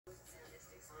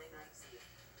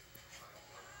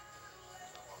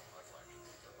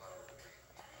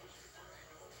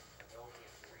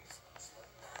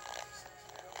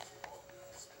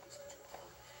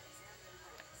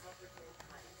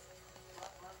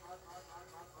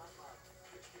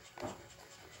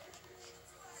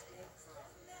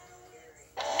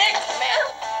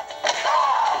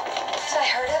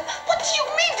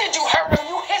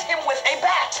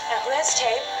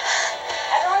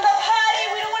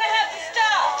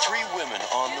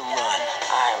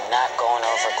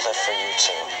over a cliff for you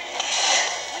two.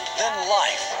 Then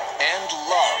life and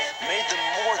love made them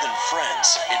more than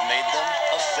friends. It made them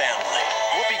a family.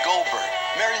 Whoopi Goldberg,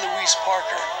 Mary Louise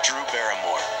Parker, Drew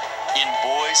Barrymore. In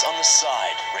Boys on the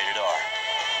Side, rated R.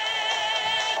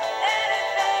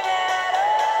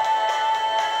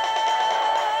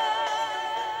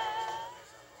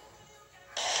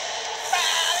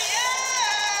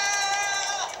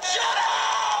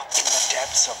 In the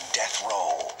depths of death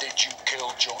row, did you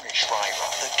kill Johnny Shriver?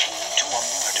 The key to a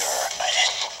murder. I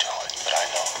didn't do it, but I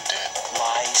know who did.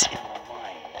 Lies in the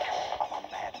mind of a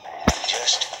madman.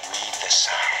 Just read the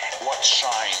sign. What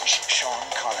signs? Sean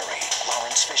Connery,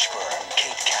 Lawrence Fishburne,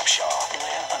 Kate Capshaw,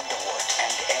 Blair Underwood,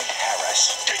 and Ed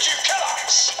Harris. Did you kill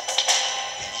us?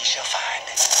 And ye shall find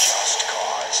Just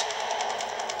cause.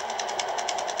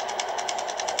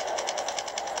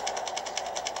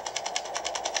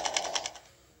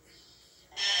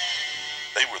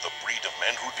 They were the breed of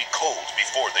men who'd be cold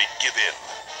before they'd give in.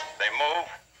 They move,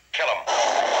 kill them.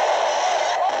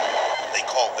 They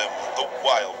called them the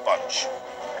Wild Bunch.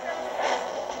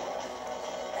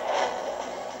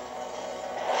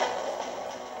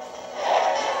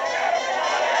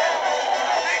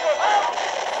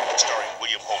 Starring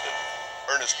William Holden,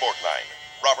 Ernest Borgnine,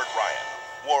 Robert Ryan,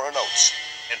 Warren Oates,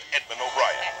 and Edmund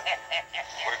O'Brien.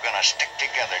 We're gonna stick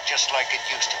together just like it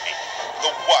used to be. The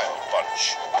Wild